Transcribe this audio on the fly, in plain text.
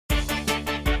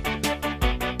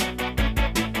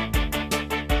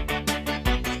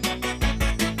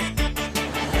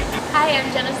Hi,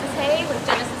 I'm Genesis Hay with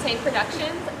Genesis Hay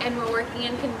Productions, and we're working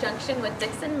in conjunction with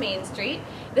Dixon Main Street.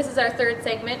 This is our third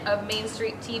segment of Main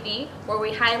Street TV, where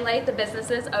we highlight the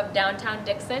businesses of downtown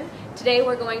Dixon. Today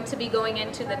we're going to be going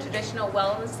into the traditional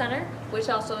wellness center, which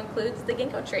also includes the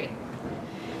Gingko Tree.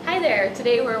 Hi there,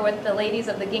 today we're with the ladies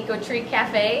of the Gingko Tree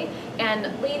Cafe,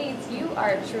 and ladies, you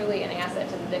are truly an asset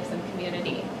to the Dixon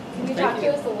community. Can you talk to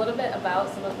us a little bit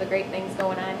about some of the great things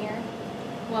going on here?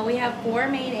 Well, we have 4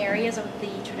 main areas of the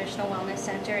traditional wellness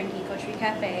center and Gingko Tree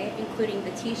Cafe, including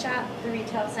the tea shop, the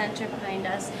retail center behind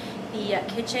us, the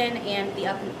kitchen, and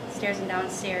the upstairs and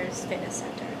downstairs fitness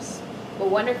centers. Well,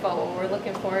 wonderful. Well, we're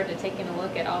looking forward to taking a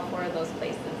look at all 4 of those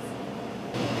places.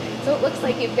 So it looks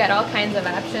like you've got all kinds of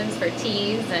options for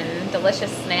teas and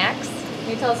delicious snacks. Can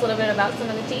you tell us a little bit about some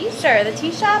of the teas? Sure. The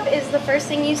tea shop is the first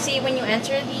thing you see when you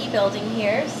enter the building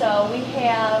here. So we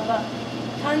have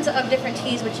tons of different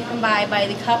teas which you can buy by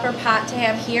the cup or pot to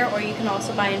have here, or you can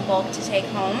also buy in bulk to take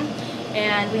home.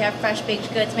 And we have fresh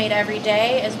baked goods made every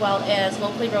day, as well as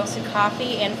locally roasted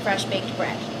coffee and fresh baked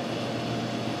bread.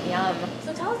 Yum.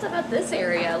 So tell us about this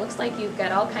area. It looks like you've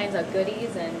got all kinds of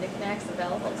goodies and knickknacks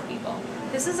available to people.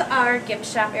 This is our gift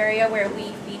shop area where we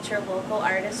feature local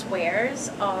artist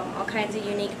wares, all kinds of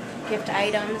unique gift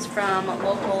items from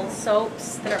local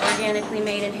soaps that are organically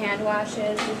made and hand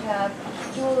washes. We have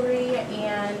jewelry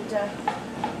and,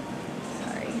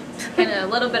 kind of a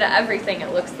little bit of everything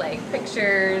it looks like.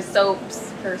 Pictures,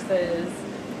 soaps, purses.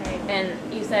 Right.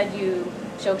 And you said you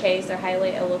showcase or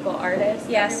highlight a local artist?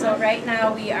 Yeah, so right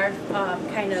now we are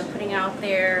kind of putting out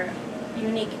there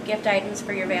unique gift items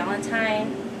for your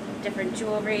Valentine, different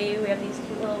jewelry. We have these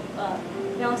cute little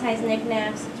Valentine's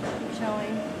knickknacks that we're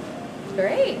showing.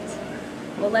 Great.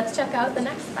 Well, let's check out the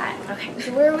next spot. Okay.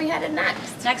 So where are we headed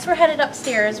next? Next we're headed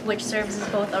upstairs, which serves as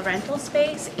both a rental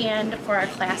space and for our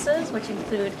classes, which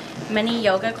include many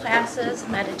yoga classes,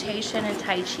 meditation, and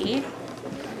Tai Chi.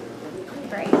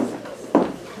 Great.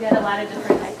 We got a lot of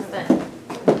different types of them.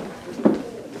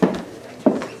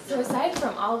 So aside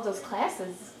from all of those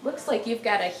classes, looks like you've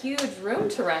got a huge room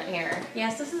to rent here.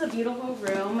 Yes, this is a beautiful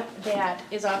room that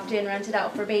is often rented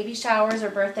out for baby showers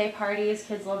or birthday parties.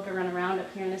 Kids love to run around up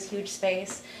here in this huge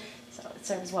space, so it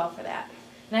serves well for that.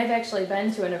 And I've actually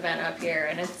been to an event up here,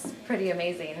 and it's pretty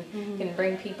amazing. You can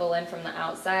bring people in from the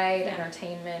outside,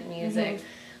 entertainment, music,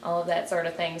 all of that sort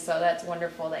of thing, so that's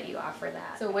wonderful that you offer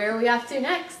that. So where are we off to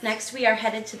next? Next we are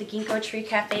headed to the Gingko Tree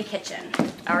Cafe kitchen.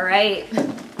 All right.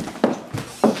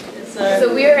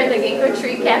 So we are at the Gingko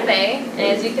Tree Cafe, and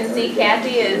as you can see,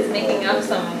 Kathy is making up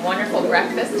some wonderful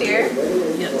breakfast here.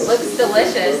 Yes. Looks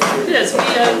delicious. It is.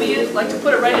 We like to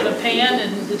put it right in a pan,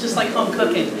 and it's just like home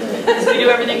cooking. We do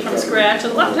everything from scratch.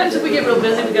 And a lot of times if we get real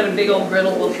busy, we've got a big old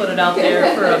griddle, we'll put it out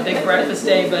there for a big breakfast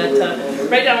day. But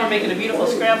right now we're making a beautiful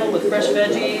scramble with fresh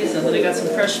veggies, and then I got some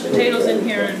fresh potatoes in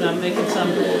here, and I'm making some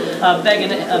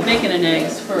bacon and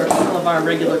eggs for all of our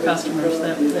regular customers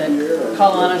that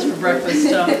call on us for breakfast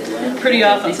pretty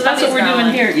often. So that's what we're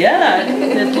doing here. Yeah,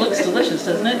 it looks delicious,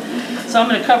 doesn't it? So I'm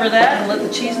going to cover that and let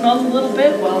the cheese melt a little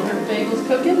bit while her bagel's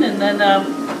cooking, and then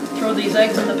throw these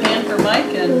eggs in the pan for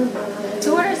Mike. And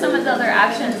So what are some of the other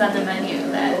options on the menu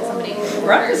that somebody can order?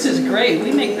 breakfast is great.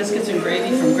 We make biscuits and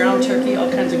gravy from ground turkey, all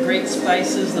kinds of great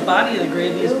spices. The body of the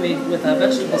gravy is made with a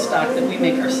vegetable stock that we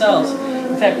make ourselves.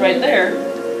 In fact, right there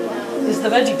is the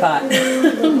veggie pot.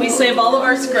 We save all of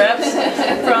our scraps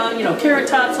from, carrot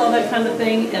tops, all that kind of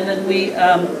thing, and then we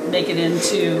make it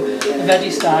into the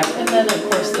veggie stock. And then, of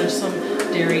course, there's some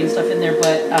dairy and stuff in there,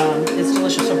 but it's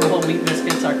delicious over whole wheat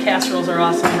biscuits. Our casseroles are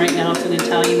awesome right now. It's an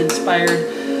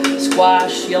Italian-inspired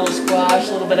squash, yellow squash,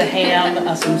 a little bit of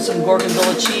ham, some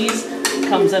gorgonzola cheese.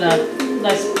 Comes in a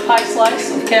nice pie slice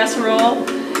of casserole.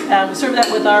 We serve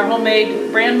that with our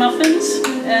homemade bran muffins.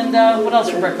 And what else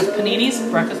for breakfast? Paninis.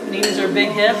 Breakfast paninis are a big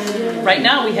hit. Right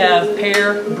now we have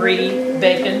pear, brie,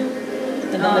 bacon.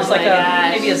 And then there's like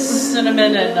maybe a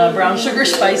cinnamon and brown sugar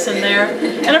spice in there.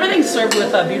 And everything's served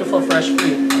with beautiful fresh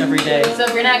fruit every day. So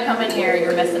if you're not coming here,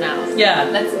 you're missing out. Yeah,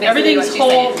 That's everything's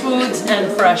whole foods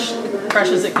and fresh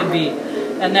as it can be.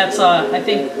 And that's, I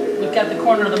think, we've got the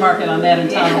corner of the market on that in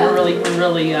town.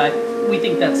 Yeah. We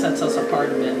think that sets us apart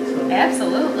a bit. So.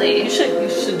 Absolutely. You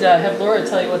should have Laura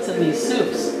tell you what's in these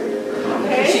soups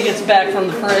when she gets back from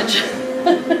the fridge.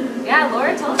 Yeah,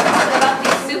 Laura, tell us a little bit about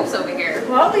these soups over here.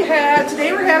 Well,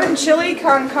 today we're having chili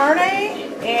con carne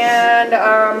and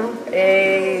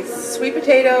a sweet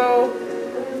potato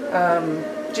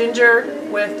ginger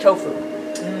with tofu.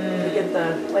 You get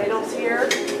the Play-Dohs here.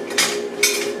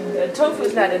 The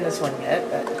tofu's not in this one yet,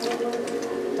 but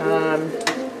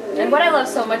And what I love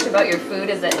so much about your food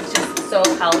is that it's just so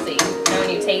healthy. You know, when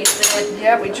you taste it,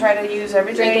 Yeah, we try to use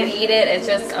everything. drink it, eat it, it's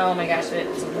just, oh my gosh,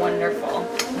 it's wonderful.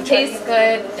 It tastes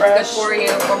good, it's good for you.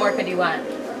 What more could you want?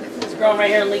 It's growing right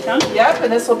here in Lee County. Yep,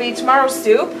 and this will be tomorrow's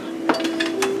soup.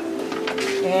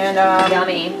 And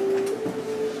Yummy.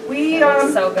 we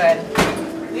So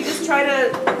good. we just try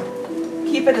to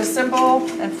keep it as simple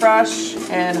and fresh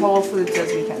and whole foods as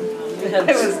we can. It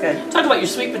was good. Talk about your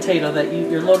sweet potato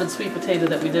your loaded sweet potato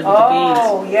that we did with the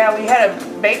Oh, yeah, we had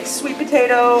a baked sweet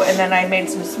potato, and then I made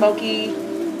some smoky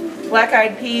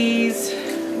black-eyed peas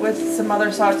with some other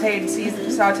sauteed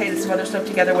and some other stuff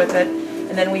together with it.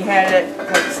 And then we had it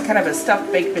like kind of a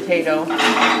stuffed baked potato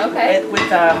Okay. with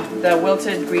the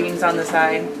wilted greens on the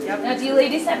side. Yep. Now, do you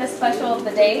ladies have a special of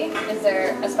the day? Is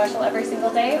there a special every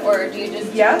single day, or do you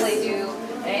just Yes. typically do?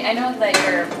 I know that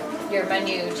your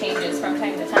menu changes from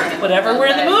time to time. beans. Whatever we're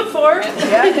in the mood for.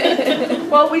 Yeah.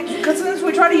 Well, because since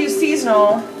we try to use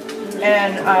seasonal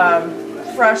and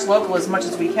fresh, local as much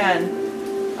as we can,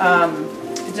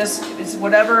 it's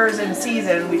whatever is in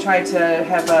season. We try to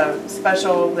have a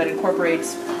special that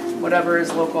incorporates whatever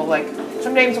is local. Like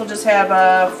sometimes we'll just have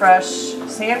a fresh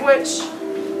sandwich,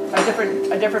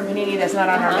 a different panini that's not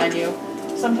on our menu.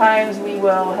 Sometimes we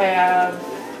will have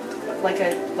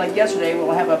like yesterday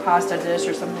we'll have a pasta dish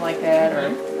or something like that, or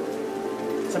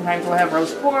sometimes we'll have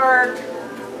roast pork.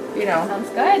 You know, Sounds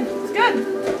good. it's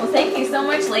good. Well, thank you so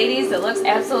much, ladies. It looks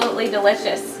absolutely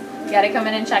delicious. You got to come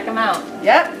in and check them out.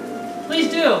 Yep.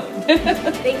 Please do.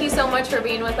 Thank you so much for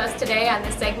being with us today on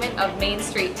this segment of Main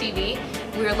Street TV.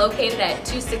 We are located at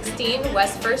 216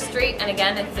 West 1st Street, and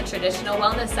again, it's the Traditional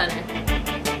Wellness Center.